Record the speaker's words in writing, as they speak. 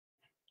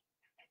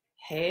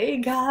Hey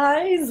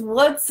guys,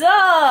 what's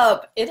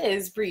up? It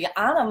is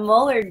Brianna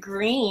Muller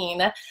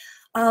Green,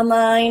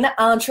 online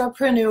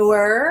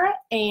entrepreneur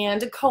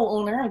and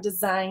co-owner of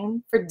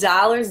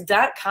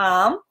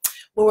designfordollars.com,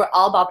 where we're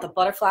all about the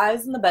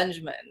butterflies and the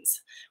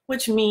Benjamins,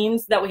 which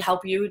means that we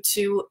help you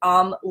to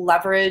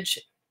leverage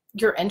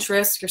your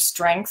interests, your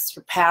strengths,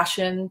 your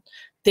passion,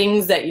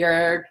 things that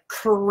you're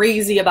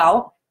crazy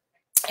about,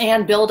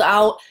 and build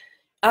out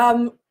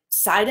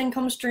side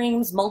income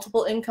streams,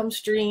 multiple income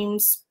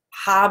streams,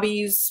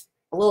 hobbies,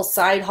 a little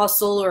side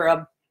hustle, or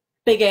a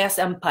big ass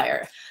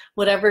empire.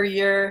 Whatever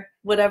your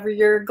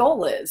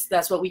goal is,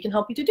 that's what we can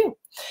help you to do.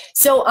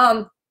 So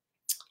I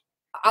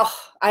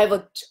have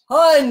a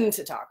ton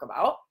to talk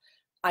about.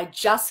 I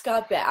just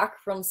got back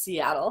from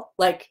Seattle,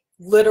 like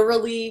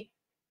literally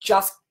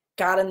just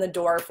got in the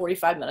door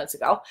 45 minutes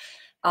ago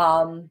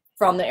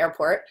from the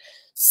airport.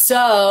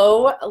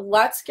 So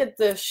let's get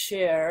this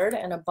shared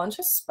in a bunch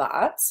of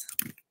spots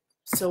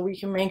so we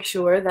can make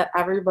sure that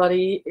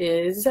everybody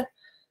is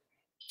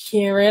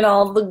hearing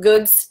all the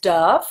good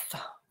stuff.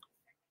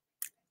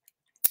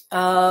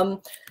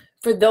 For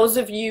those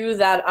of you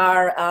that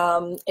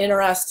are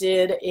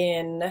interested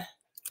in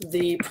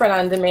the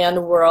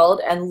print-on-demand world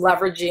and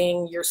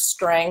leveraging your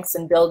strengths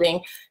and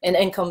building an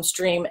income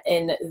stream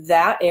in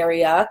that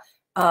area,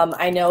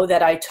 I know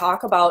that I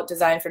talk about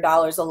Design for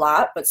Dollars a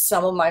lot, but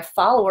some of my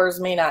followers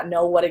may not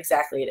know what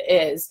exactly it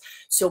is.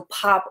 So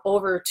pop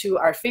over to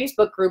our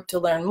Facebook group to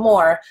learn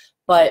more,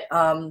 but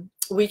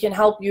we can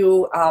help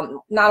you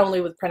not only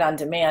with print on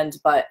demand,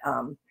 but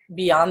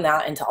beyond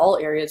that into all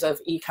areas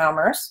of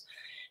e-commerce.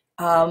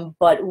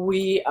 But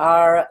we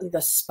are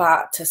the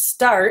spot to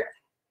start.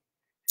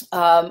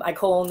 I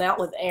co-own that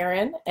with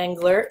Aaron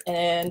Engler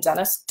and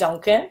Dennis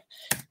Duncan,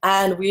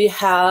 and we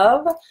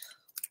have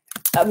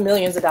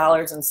millions of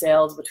dollars in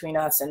sales between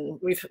us, and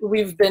we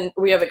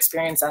have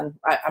experience on,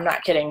 I'm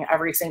not kidding,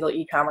 every single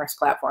e-commerce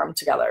platform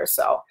together.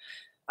 So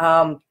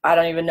I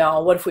don't even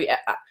know what if we,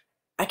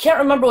 I can't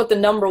remember what the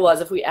number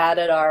was if we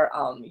added our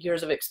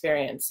years of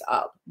experience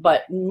up,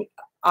 but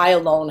I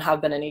alone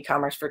have been in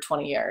e-commerce for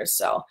 20 years.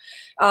 So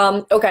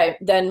okay,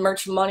 then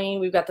Merch Money,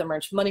 we've got the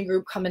Merch Money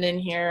group coming in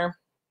here.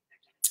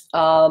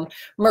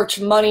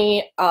 Merch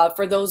Money,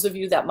 for those of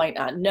you that might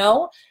not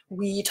know,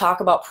 we talk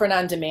about print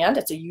on demand.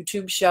 It's a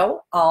YouTube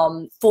show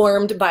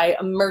formed by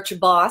a merch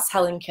boss,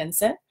 Helen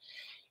Kinson,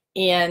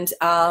 and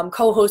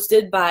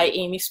co-hosted by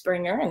Amy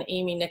Springer and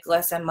Amy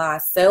Nicholas and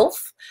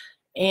myself.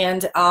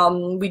 And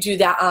we do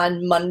that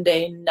on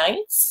Monday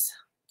nights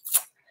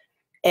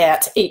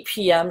at 8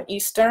 p.m.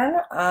 Eastern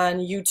on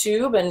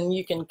YouTube, and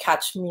you can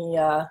catch me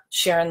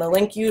sharing the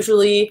link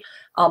usually.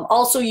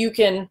 Also, you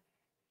can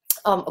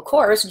of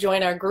course,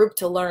 join our group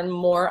to learn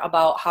more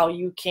about how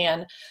you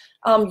can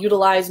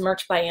utilize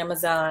Merch by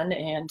Amazon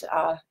and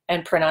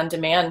print on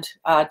demand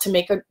to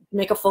make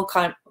a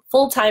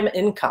full-time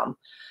income.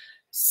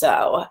 So,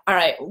 all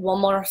right, one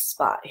more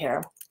spot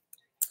here.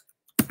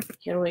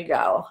 Here we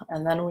go,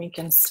 and then we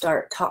can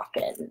start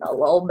talking a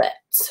little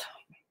bit.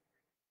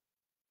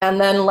 And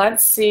then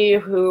let's see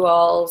who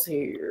all's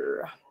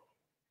here.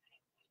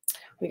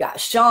 We got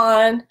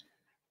Sean,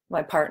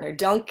 my partner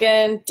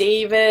Duncan,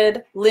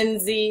 David,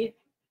 Lindsay,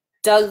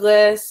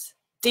 Douglas,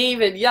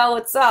 David, yo,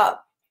 what's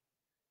up?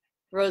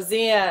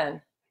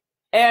 Roseanne,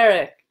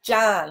 Eric,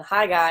 John,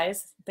 hi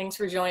guys, thanks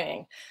for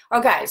joining.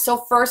 Okay,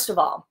 so first of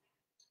all,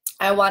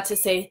 I want to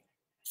say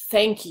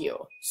thank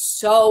you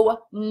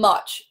so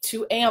much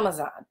to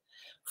Amazon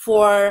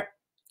for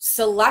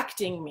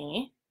selecting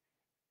me,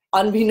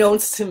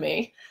 unbeknownst to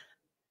me,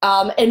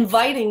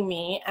 inviting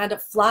me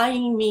and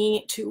flying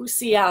me to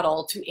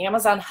Seattle to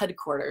Amazon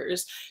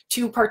headquarters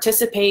to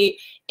participate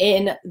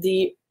in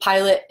the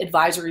pilot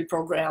advisory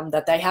program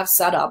that they have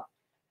set up.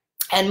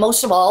 And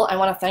most of all, I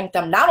want to thank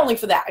them not only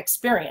for that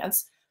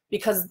experience,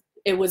 because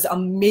it was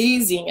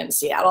amazing in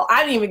Seattle.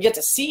 I didn't even get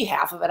to see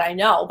half of it, I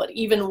know, but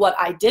even what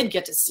I did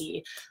get to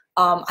see,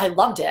 I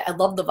loved it. I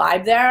loved the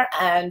vibe there,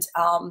 and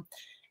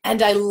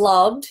I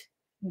loved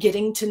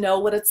getting to know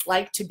what it's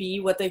like to be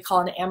what they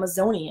call an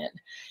Amazonian.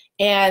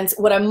 And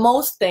what I'm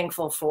most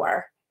thankful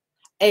for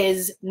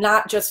is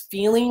not just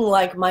feeling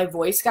like my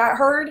voice got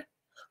heard,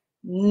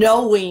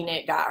 knowing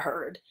it got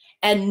heard,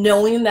 and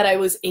knowing that I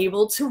was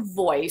able to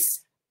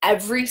voice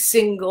every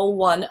single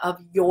one of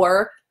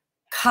your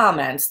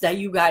comments that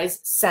you guys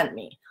sent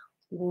me.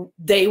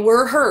 They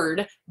were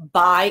heard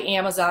by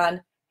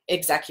Amazon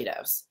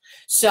executives.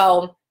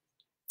 So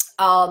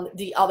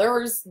the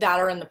others that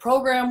are in the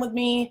program with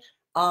me,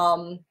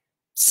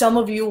 some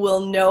of you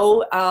will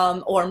know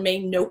or may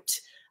note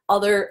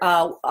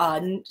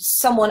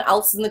someone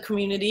else in the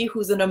community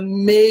who's an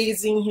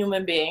amazing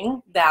human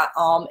being that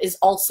is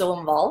also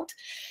involved.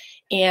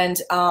 And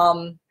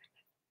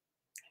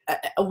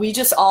we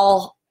just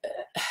all,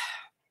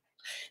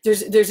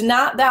 there's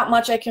not that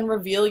much I can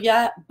reveal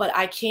yet, but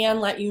I can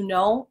let you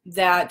know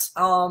that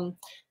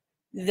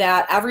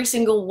that every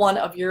single one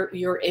of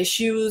your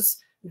issues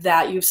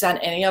that you've sent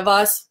any of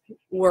us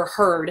were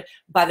heard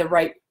by the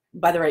right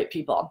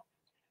people.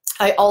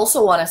 I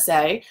also want to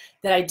say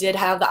that I did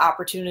have the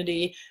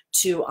opportunity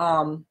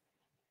to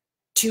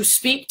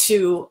speak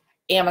to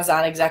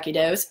Amazon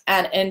executives,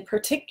 and in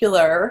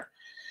particular,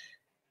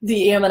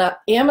 the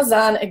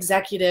Amazon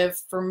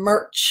executive for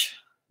merch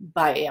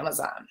by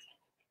Amazon.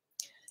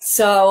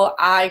 So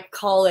I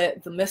call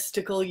it the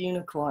mystical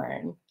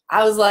unicorn.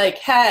 I was like,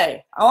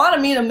 hey, I want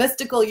to meet a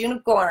mystical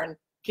unicorn.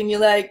 Can you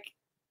like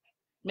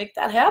make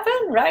that happen,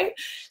 right?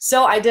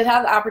 So I did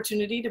have the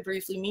opportunity to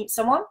briefly meet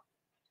someone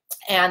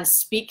and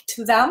speak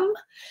to them,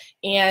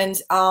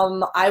 and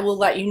I will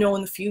let you know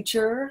in the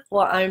future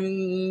what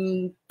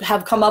I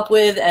have come up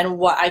with and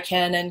what I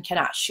can and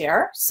cannot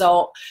share.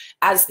 So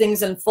as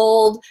things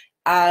unfold,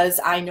 as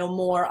I know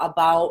more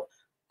about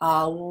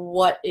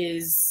what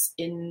is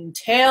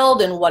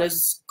entailed and what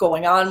is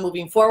going on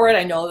moving forward,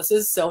 I know this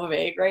is so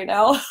vague right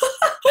now,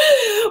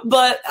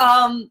 but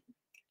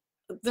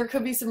there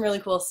could be some really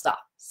cool stuff.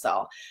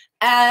 So,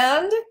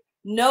 and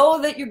know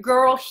that your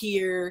girl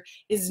here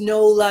is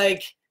no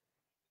like,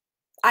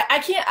 I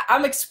can't,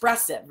 I'm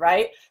expressive,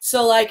 right?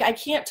 So like, I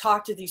can't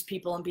talk to these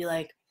people and be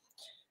like,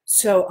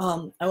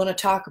 so I want to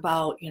talk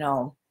about, you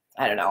know,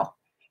 I don't know,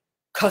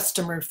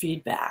 customer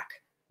feedback.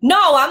 No,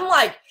 I'm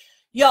like,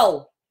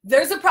 yo,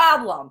 there's a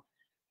problem,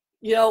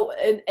 you know,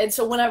 and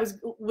so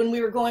when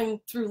we were going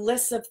through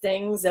lists of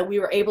things that we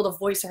were able to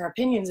voice our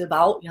opinions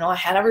about, you know, I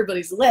had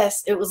everybody's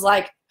list. It was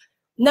like,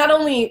 not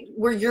only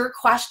were your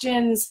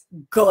questions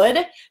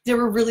good, they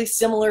were really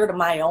similar to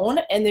my own,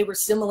 and they were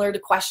similar to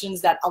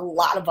questions that a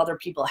lot of other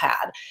people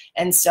had.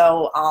 And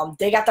so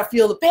they got to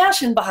feel the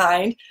passion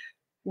behind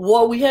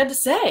what we had to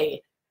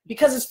say,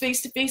 because it's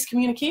face-to-face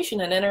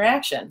communication and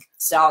interaction.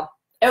 So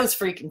it was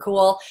freaking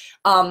cool.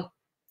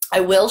 I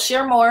will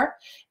share more,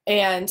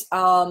 and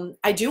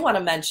I do want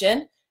to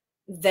mention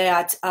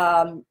that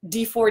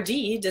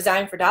D4D,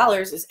 Design for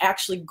Dollars, is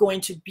actually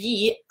going to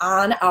be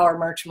on our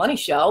Merch Money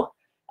show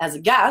as a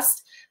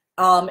guest.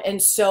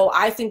 And so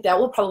I think that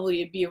will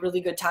probably be a really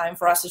good time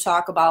for us to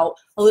talk about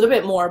a little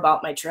bit more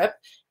about my trip,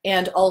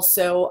 and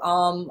also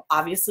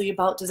obviously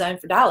about Design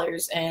for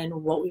Dollars and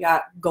what we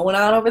got going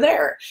on over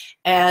there,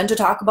 and to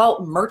talk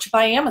about Merch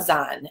by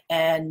Amazon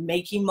and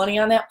making money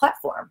on that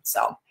platform.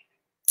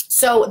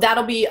 So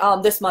that'll be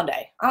this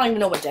Monday. I don't even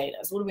know what day it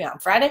is. What are we on,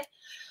 Friday?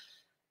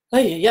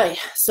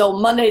 So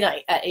Monday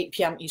night at 8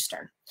 p.m.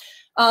 Eastern.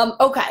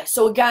 Okay,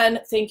 so again,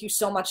 thank you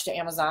so much to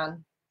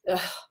Amazon.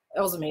 It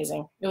was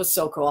amazing. It was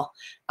so cool.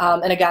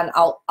 And again,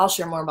 I'll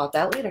share more about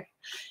that later.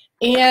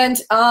 And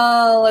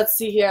let's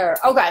see here.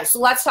 Okay, so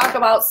let's talk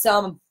about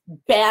some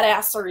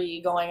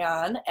badassery going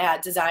on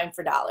at Design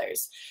for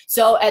Dollars.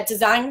 So at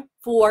Design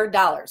for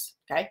Dollars,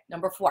 okay,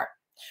 number 4,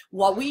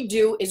 what we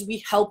do is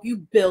we help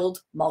you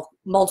build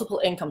multiple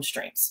income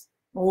streams.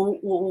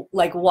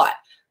 Like what?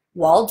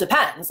 Well, it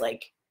depends.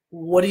 Like,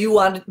 what do you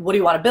want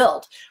to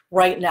build?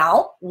 Right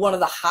now, one of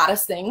the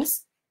hottest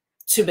things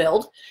to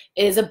build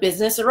is a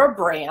business or a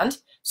brand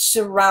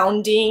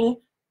surrounding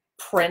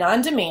print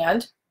on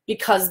demand,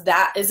 because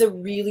that is a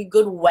really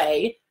good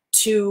way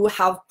to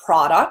have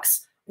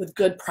products with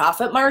good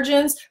profit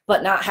margins,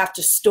 but not have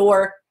to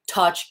store,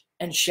 touch,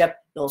 and ship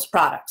those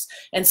products.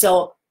 And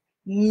so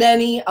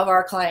many of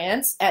our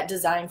clients at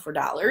Design for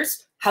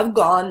Dollars have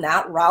gone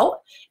that route.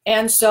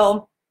 And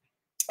so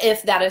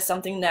if that is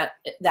something that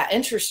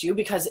interests you,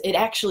 because it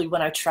actually,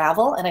 when I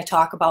travel and I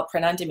talk about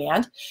print on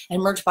demand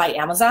and Merch by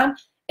Amazon,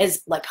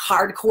 as like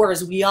hardcore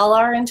as we all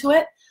are into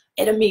it,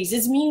 it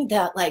amazes me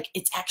that like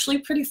it's actually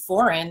pretty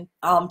foreign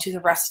to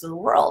the rest of the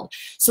world.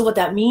 So what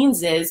that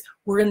means is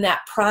we're in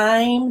that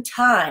prime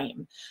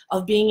time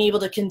of being able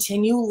to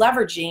continue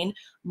leveraging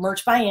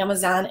Merch by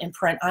Amazon and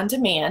print on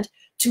demand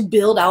to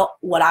build out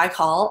what I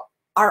call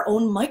our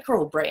own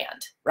micro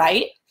brand,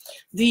 right?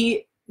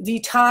 The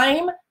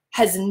time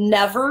has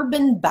never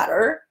been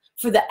better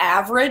for the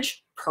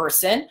average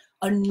person,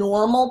 a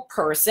normal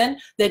person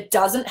that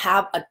doesn't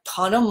have a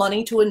ton of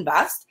money to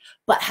invest,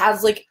 but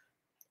has like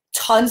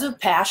tons of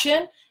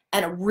passion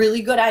and a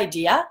really good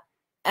idea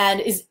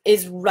and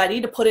is ready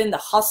to put in the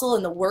hustle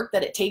and the work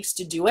that it takes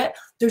to do it.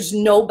 There's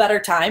no better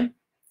time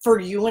for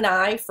you and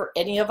I, for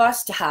any of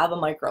us, to have a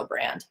micro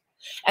brand.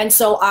 And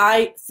so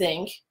I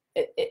think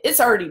it's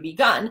already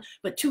begun,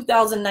 but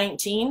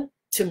 2019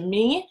 to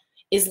me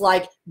is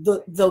like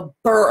the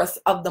birth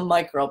of the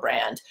micro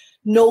brand.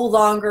 No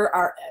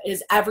longer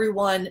is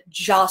everyone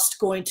just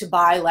going to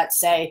buy, let's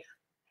say,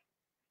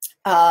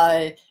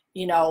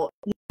 you know,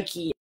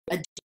 Nike,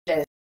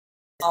 Adidas.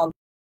 Going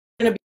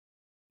to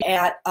be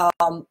at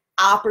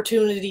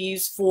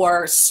opportunities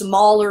for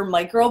smaller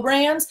micro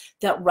brands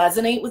that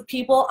resonate with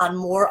people on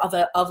more of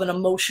an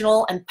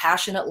emotional and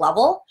passionate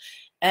level,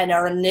 and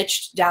are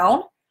niched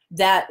down,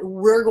 that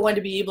we're going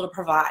to be able to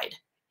provide,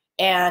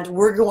 and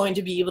we're going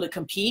to be able to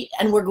compete,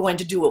 and we're going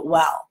to do it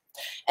well.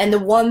 And the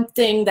one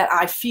thing that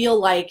I feel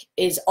like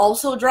is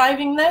also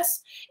driving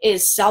this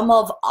is some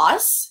of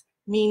us,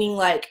 meaning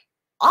like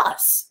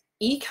us,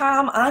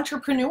 e-com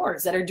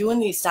entrepreneurs that are doing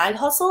these side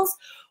hustles,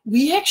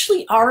 we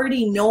actually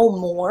already know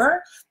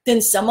more than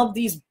some of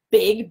these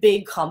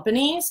big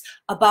companies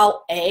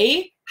about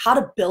A, how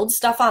to build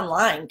stuff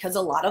online, because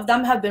a lot of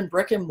them have been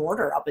brick and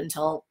mortar up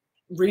until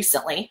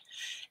recently.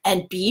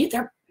 And B,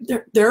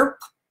 they're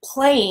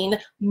playing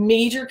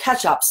major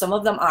catch up. Some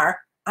of them are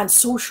on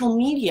social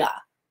media.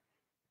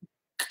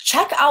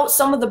 Check out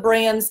some of the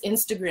brand's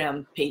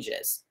Instagram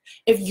pages.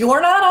 If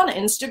you're not on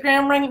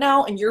Instagram right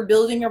now and you're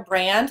building a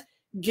brand,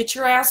 get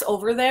your ass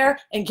over there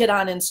and get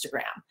on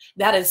Instagram.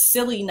 That is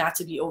silly not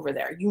to be over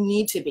there. You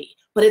need to be.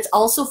 But it's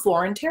also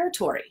foreign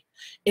territory.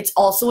 It's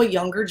also a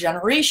younger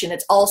generation.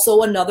 It's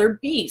also another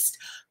beast.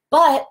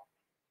 But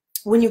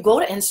when you go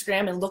to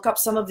Instagram and look up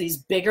some of these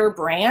bigger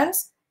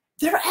brands,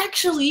 they're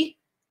actually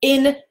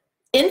in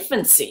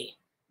infancy.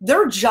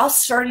 They're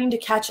just starting to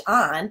catch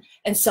on,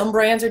 and some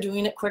brands are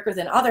doing it quicker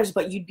than others,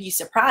 but you'd be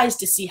surprised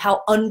to see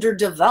how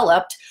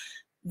underdeveloped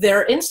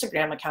their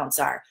Instagram accounts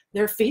are,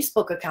 their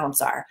Facebook accounts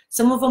are.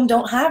 Some of them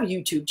don't have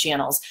YouTube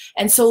channels.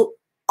 And so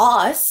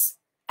us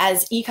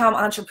as e-com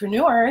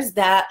entrepreneurs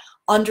that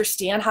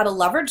understand how to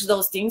leverage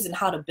those things and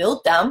how to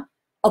build them,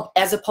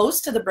 as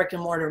opposed to the brick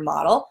and mortar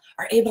model,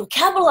 are able to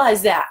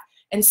capitalize that.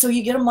 And so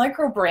you get a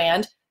micro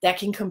brand that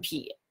can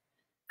compete.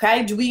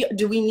 Okay, do we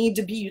need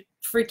to be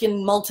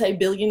freaking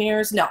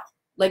multi-billionaires? No,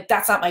 like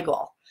that's not my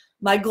goal.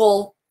 My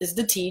goal is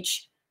to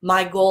teach.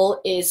 My goal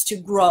is to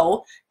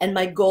grow, and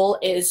my goal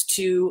is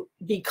to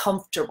be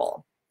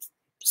comfortable.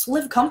 Just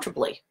live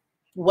comfortably,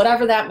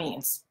 whatever that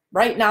means.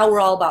 Right now, we're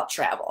all about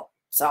travel.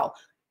 So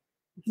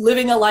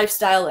living a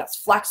lifestyle that's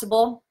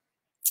flexible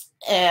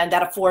and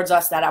that affords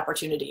us that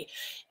opportunity.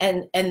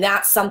 And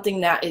that's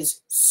something that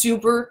is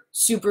super,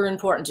 super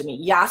important to me.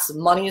 Yes,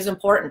 money is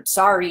important.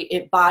 Sorry,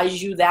 it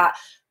buys you that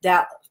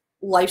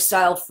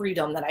lifestyle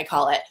freedom that I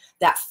call it,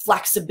 that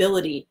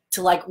flexibility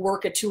to like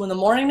work at 2 in the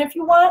morning if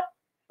you want,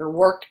 or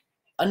work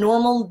a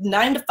normal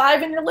 9 to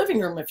 5 in your living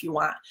room if you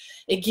want.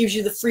 It gives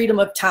you the freedom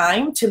of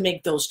time to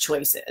make those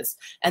choices.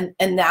 And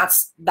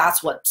that's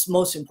what's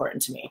most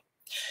important to me.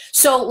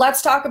 So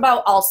let's talk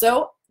about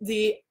also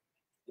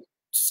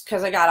just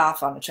because I got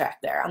off on the track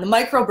there, on the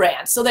micro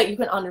brand, so that you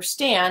can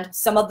understand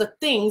some of the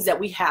things that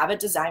we have at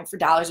Design for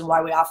Dollars and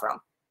why we offer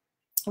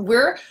them.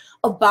 We're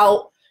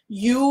about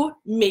you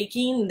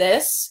making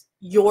this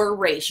your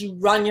race. You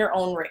run your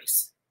own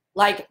race.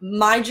 Like,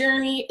 my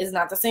journey is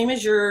not the same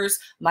as yours.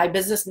 My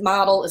business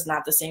model is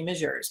not the same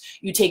as yours.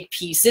 You take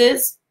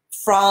pieces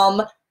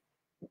from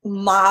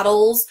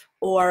models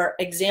or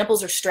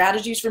examples or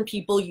strategies from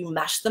people, you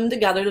mesh them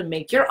together to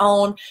make your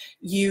own.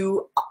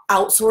 You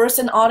outsource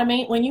and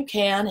automate when you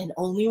can, and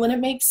only when it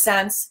makes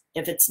sense.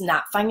 If it's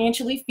not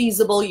financially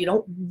feasible, you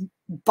don't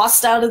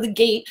bust out of the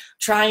gate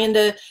trying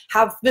to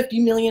have 50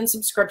 million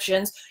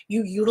subscriptions.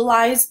 You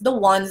utilize the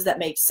ones that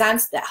make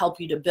sense, that help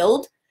you to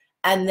build,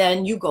 and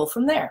then you go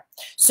from there.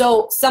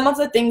 So some of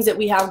the things that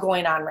we have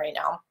going on right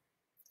now,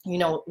 you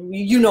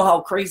know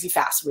how crazy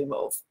fast we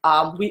move.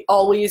 We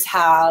always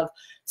have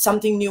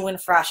something new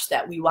and fresh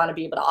that we want to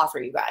be able to offer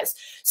you guys.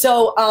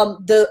 So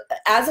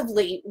as of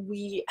late,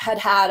 we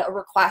had a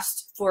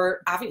request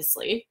for,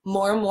 obviously,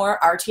 more and more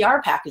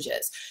RTR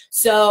packages.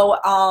 So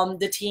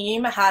the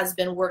team has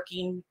been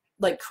working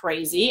like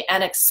crazy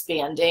and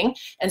expanding.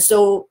 And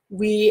so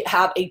we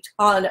have a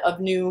ton of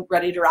new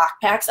Ready to Rock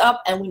packs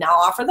up, and we now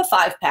offer the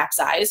 5-pack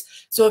size.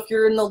 So if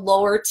you're in the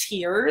lower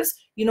tiers,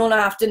 you don't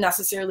have to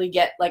necessarily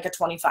get like a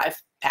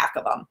 25-pack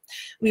of them.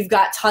 We've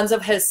got tons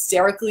of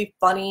hysterically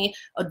funny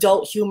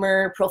adult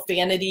humor,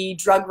 profanity,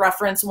 drug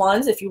reference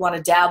ones if you want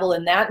to dabble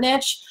in that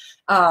niche.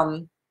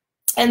 And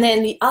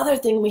then the other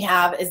thing we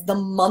have is the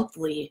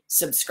monthly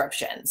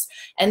subscriptions.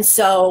 And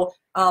so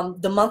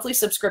the monthly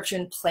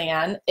subscription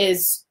plan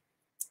is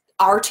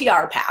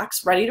RTR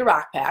packs, Ready to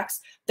Rock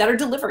packs, that are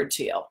delivered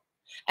to you.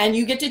 And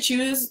you get to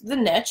choose the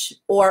niche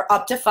or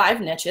up to 5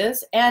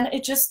 niches, and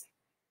it just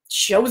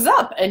shows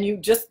up and you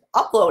just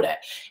upload it.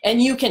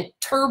 And you can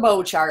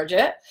turbocharge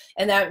it,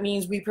 and that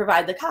means we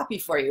provide the copy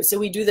for you. So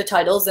we do the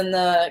titles and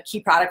the key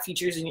product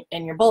features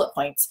and your bullet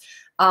points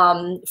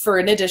for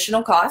an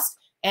additional cost.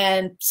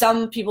 And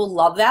some people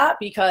love that,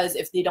 because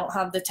if they don't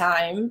have the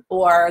time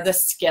or the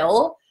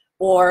skill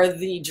or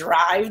the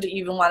drive to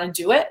even want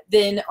to do it,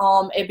 then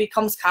it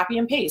becomes copy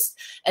and paste.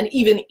 And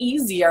even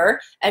easier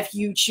if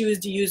you choose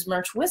to use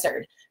Merch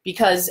Wizard,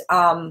 because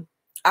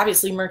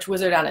obviously Merch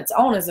Wizard on its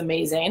own is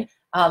amazing.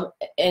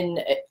 And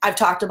I've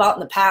talked about in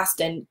the past,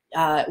 and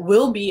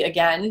will be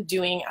again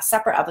doing a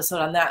separate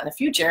episode on that in the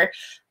future.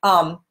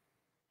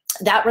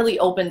 That really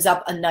opens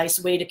up a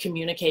nice way to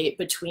communicate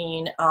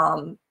between,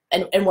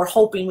 and we're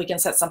hoping we can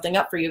set something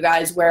up for you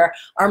guys where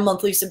our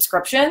monthly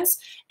subscriptions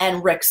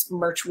and Rick's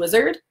Merch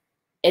Wizard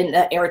in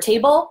the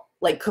Airtable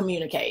like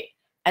communicate.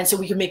 And so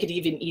we can make it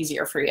even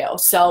easier for you.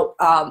 So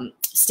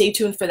stay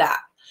tuned for that.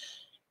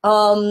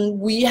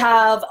 We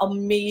have a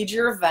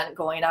major event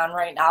going on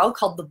right now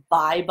called the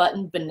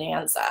Button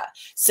Bonanza.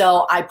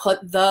 So I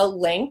put the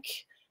link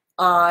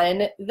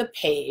on the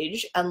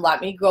page, and let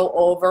me go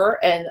over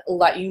and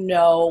let you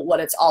know what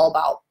it's all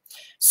about.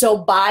 So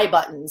buy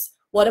buttons.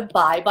 What a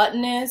buy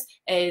button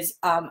is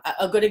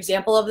a good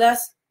example of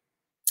this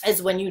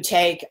is when you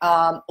take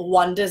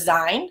one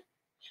design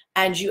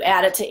and you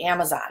add it to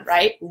Amazon,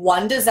 right?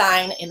 One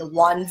design in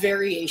one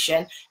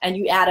variation, and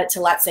you add it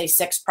to, let's say,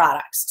 6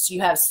 products. So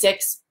you have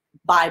 6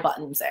 buy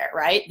buttons there,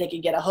 right? They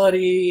could get a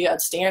hoodie, a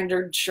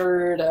standard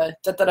shirt, a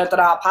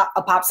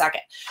pop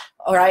socket.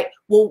 All right.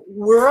 Well,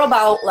 we're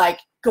about like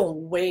go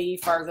way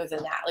farther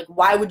than that. Like,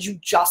 why would you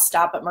just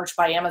stop at Merch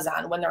by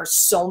Amazon when there are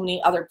so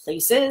many other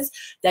places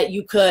that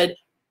you could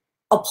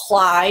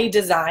apply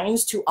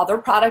designs to other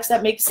products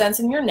that make sense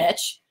in your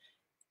niche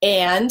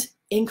and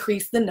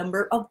increase the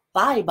number of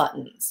buy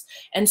buttons?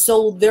 And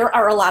so there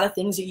are a lot of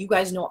things that you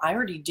guys know I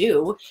already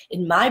do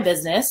in my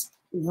business.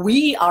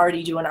 We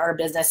already do in our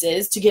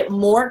businesses to get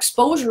more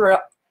exposure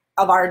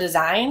of our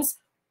designs,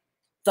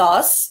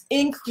 thus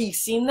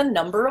increasing the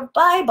number of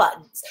buy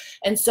buttons.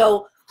 And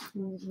so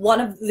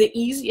one of the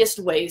easiest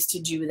ways to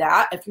do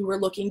that, if you were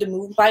looking to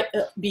move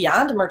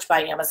beyond Merch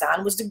by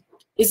Amazon,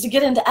 is to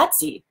get into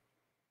Etsy.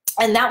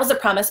 And that was the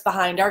premise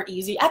behind our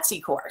Easy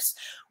Etsy course.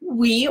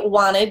 We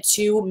wanted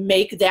to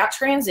make that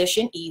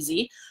transition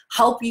easy,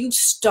 help you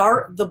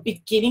start the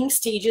beginning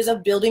stages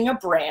of building a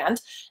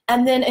brand,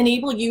 and then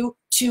enable you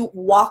to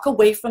walk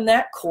away from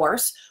that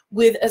course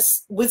with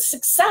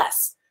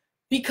success.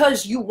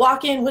 Because you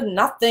walk in with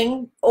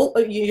nothing,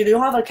 you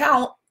don't have an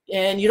account,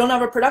 and you don't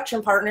have a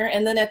production partner,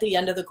 and then at the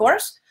end of the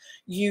course,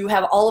 you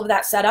have all of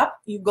that set up,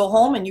 you go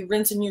home and you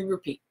rinse and you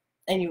repeat.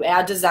 And you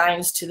add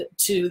designs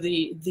to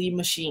the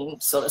machine,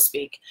 so to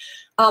speak.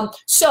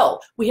 So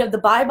we have the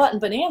Buy Button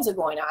Bonanza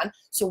going on.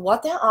 So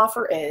what that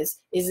offer is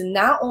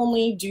not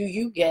only do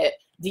you get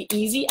the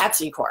Easy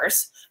Etsy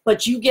course,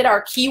 but you get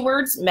our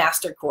Keywords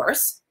Master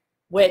course,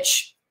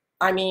 which,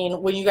 I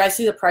mean, when you guys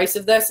see the price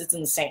of this, it's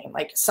insane.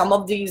 Like, some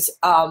of these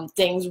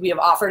things we have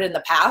offered in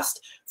the past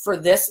for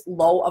this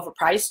low of a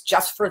price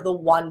just for the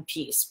one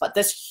piece. But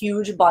this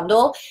huge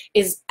bundle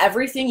is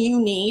everything you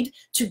need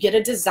to get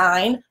a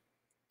design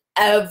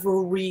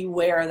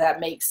everywhere that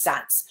makes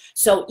sense.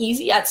 So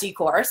Easy Etsy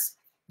course,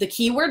 the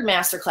Keyword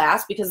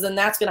Masterclass, because then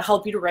that's going to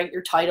help you to write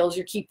your titles,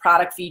 your key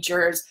product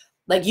features.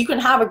 Like, you can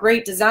have a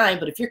great design,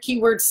 but if your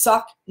keywords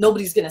suck,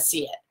 nobody's going to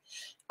see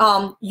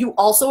it. You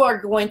also are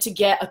going to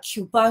get a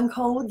coupon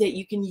code that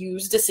you can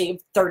use to save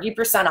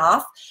 30%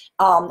 off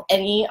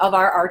any of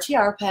our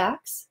RTR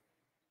packs.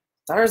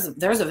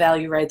 There's a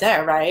value right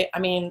there, right? I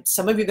mean,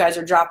 some of you guys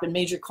are dropping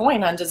major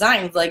coin on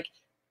designs. Like,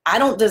 I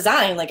don't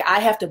design, like, I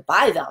have to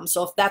buy them.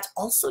 So if that's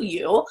also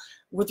you,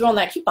 we're throwing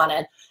that coupon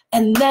in.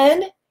 And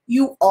then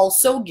you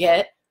also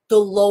get the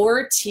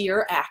lower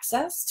tier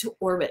access to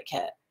Orbit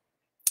Kit.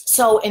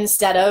 So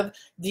instead of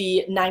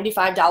the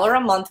 $95 a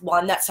month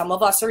one that some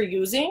of us are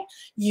using,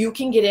 you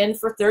can get in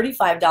for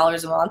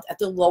 $35 a month at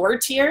the lower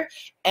tier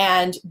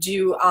and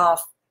do,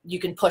 you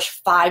can push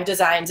 5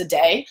 designs a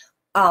day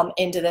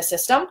into the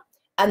system.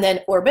 And then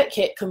Orbit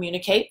Kit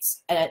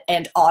communicates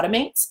and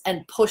automates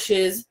and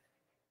pushes,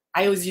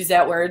 I always use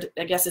that word,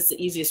 I guess it's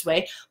the easiest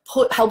way,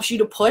 helps you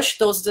to push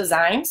those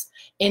designs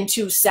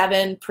into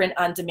 7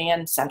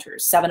 print-on-demand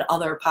centers, 7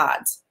 other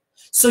pods.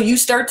 So you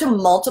start to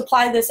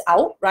multiply this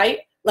out, right?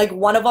 Like,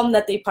 one of them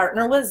that they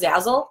partner with,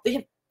 Zazzle, they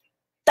have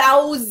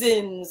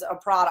thousands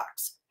of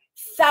products,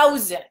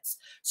 thousands.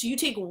 So you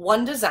take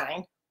one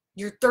design,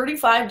 your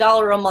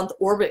 $35 a month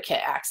Orbit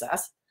Kit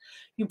access,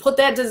 you put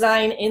that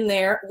design in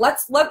there.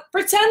 Let's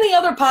pretend the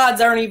other pods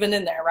aren't even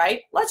in there,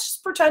 right? Let's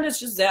just pretend it's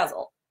just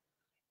Zazzle.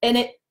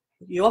 And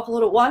you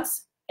upload it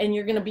once, and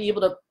you're going to be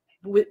able to,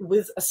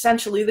 with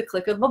essentially the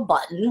click of a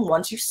button,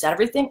 once you set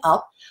everything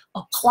up,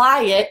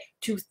 apply it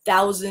to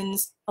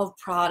thousands of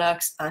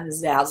products on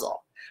Zazzle.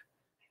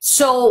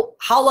 So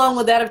how long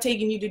would that have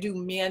taken you to do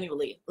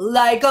manually?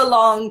 Like, a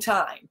long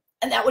time.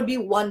 And that would be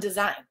one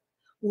design.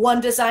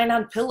 One design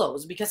on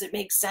pillows, because it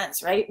makes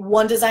sense, right?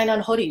 One design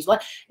on hoodies.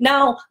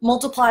 Now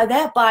multiply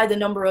that by the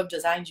number of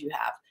designs you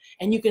have,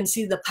 and you can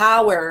see the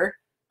power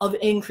of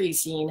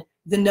increasing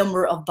the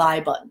number of buy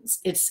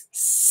buttons. It's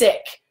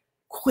sick.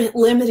 Quit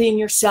limiting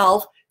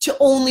yourself to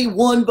only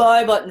 1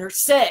 buy button or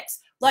 6.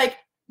 Like,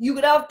 you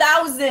could have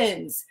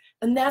thousands.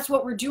 And that's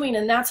what we're doing.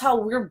 And that's how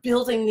we're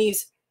building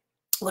these,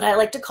 what I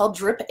like to call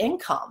drip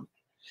income.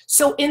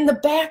 So in the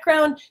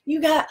background,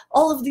 you got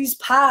all of these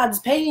pods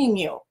paying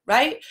you,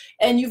 right?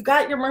 And you've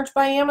got your Merch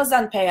by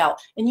Amazon payout,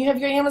 and you have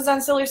your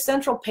Amazon Seller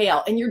Central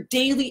payout, and your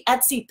daily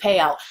Etsy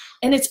payout.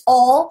 And it's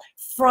all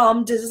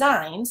from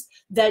designs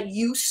that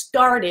you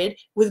started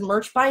with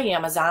Merch by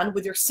Amazon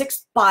with your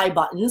 6 buy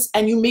buttons,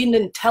 and you made an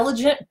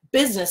intelligent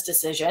business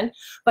decision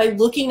by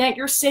looking at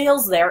your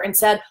sales there and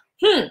said,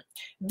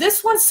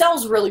 this one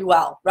sells really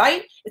well,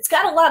 right? It's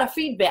got a lot of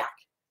feedback.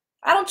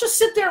 I don't just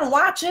sit there and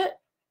watch it.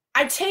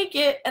 I take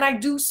it and I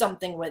do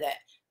something with it.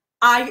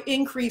 I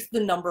increase the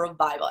number of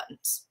buy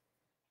buttons.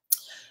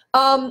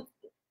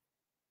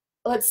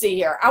 Let's see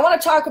here. I want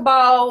to talk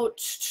about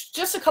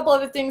just a couple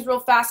other things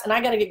real fast, and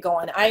I got to get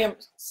going. I am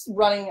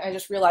running. I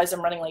just realized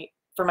I'm running late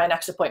for my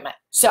next appointment.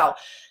 So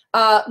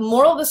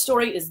moral of the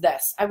story is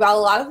this. I've got a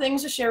lot of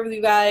things to share with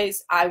you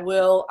guys. I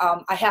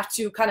have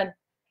to kind of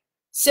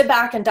sit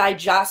back and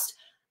digest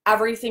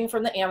everything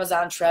from the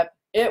Amazon trip.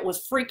 It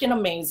was freaking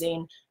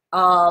amazing.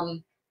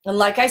 And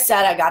like I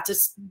said, I got to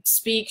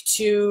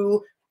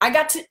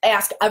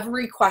ask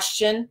every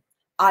question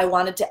I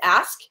wanted to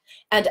ask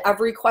and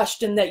every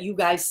question that you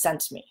guys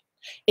sent me.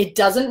 It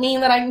doesn't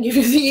mean that I can give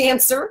you the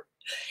answer.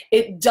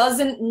 It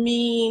doesn't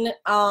mean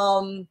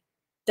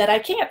that I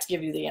can't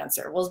give you the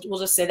answer. We'll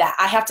just say that.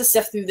 I have to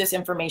sift through this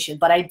information,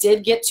 but I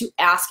did get to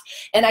ask,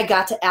 and I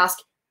got to ask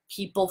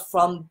people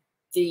from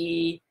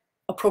the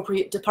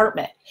appropriate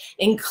department,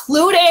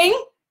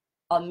 including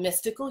a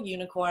mystical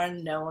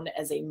unicorn known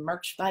as a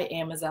Merch by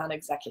Amazon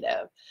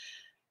executive.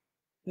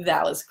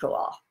 That was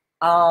cool.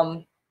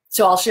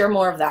 So I'll share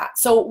more of that.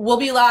 So we'll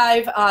be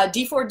live,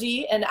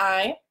 D4D and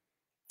I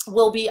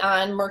will be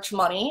on Merch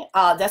Money.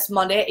 That's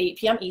Monday at 8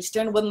 p.m.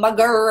 Eastern with my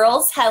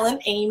girls, Helen,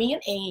 Amy,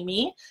 and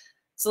Amy.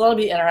 So that'll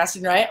be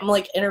interesting, right? I'm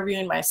like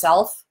interviewing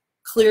myself.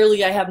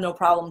 Clearly, I have no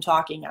problem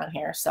talking on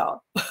here,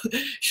 so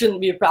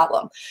shouldn't be a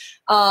problem.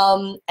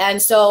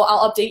 And so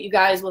I'll update you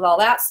guys with all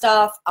that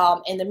stuff.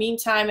 In the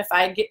meantime, if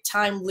I get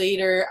time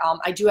later,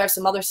 I do have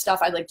some other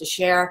stuff I'd like to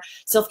share.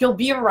 So if you'll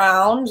be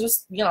around,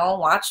 just, you know,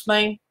 watch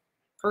my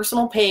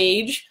personal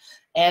page,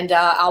 and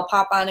I'll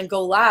pop on and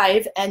go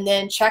live, and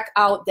then check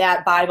out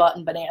that Buy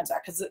Button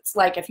Bonanza, because it's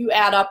like if you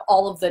add up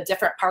all of the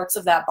different parts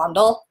of that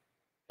bundle,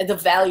 the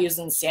value is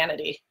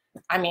insanity.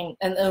 I mean,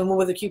 and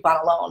with a coupon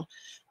alone.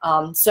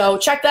 So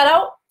check that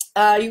out.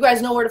 You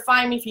guys know where to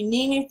find me if you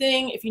need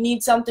anything. If you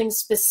need something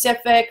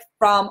specific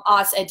from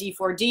us at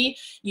D4D,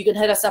 you can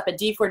hit us up at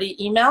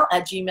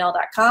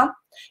d4demail@gmail.com.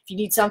 If you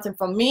need something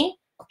from me,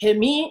 hit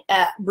me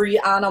at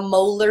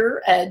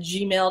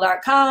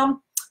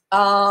briannamoeller@gmail.com.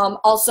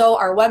 Also,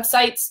 our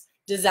websites,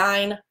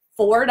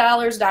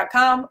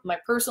 design4dollars.com, my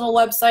personal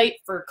website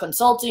for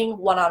consulting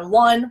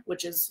one-on-one,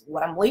 which is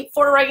what I'm late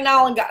for right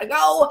now and gotta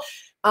go,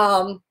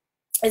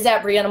 is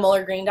at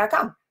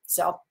briannamoellergreen.com.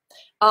 So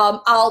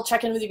I'll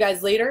check in with you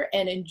guys later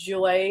and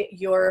enjoy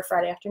your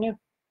Friday afternoon.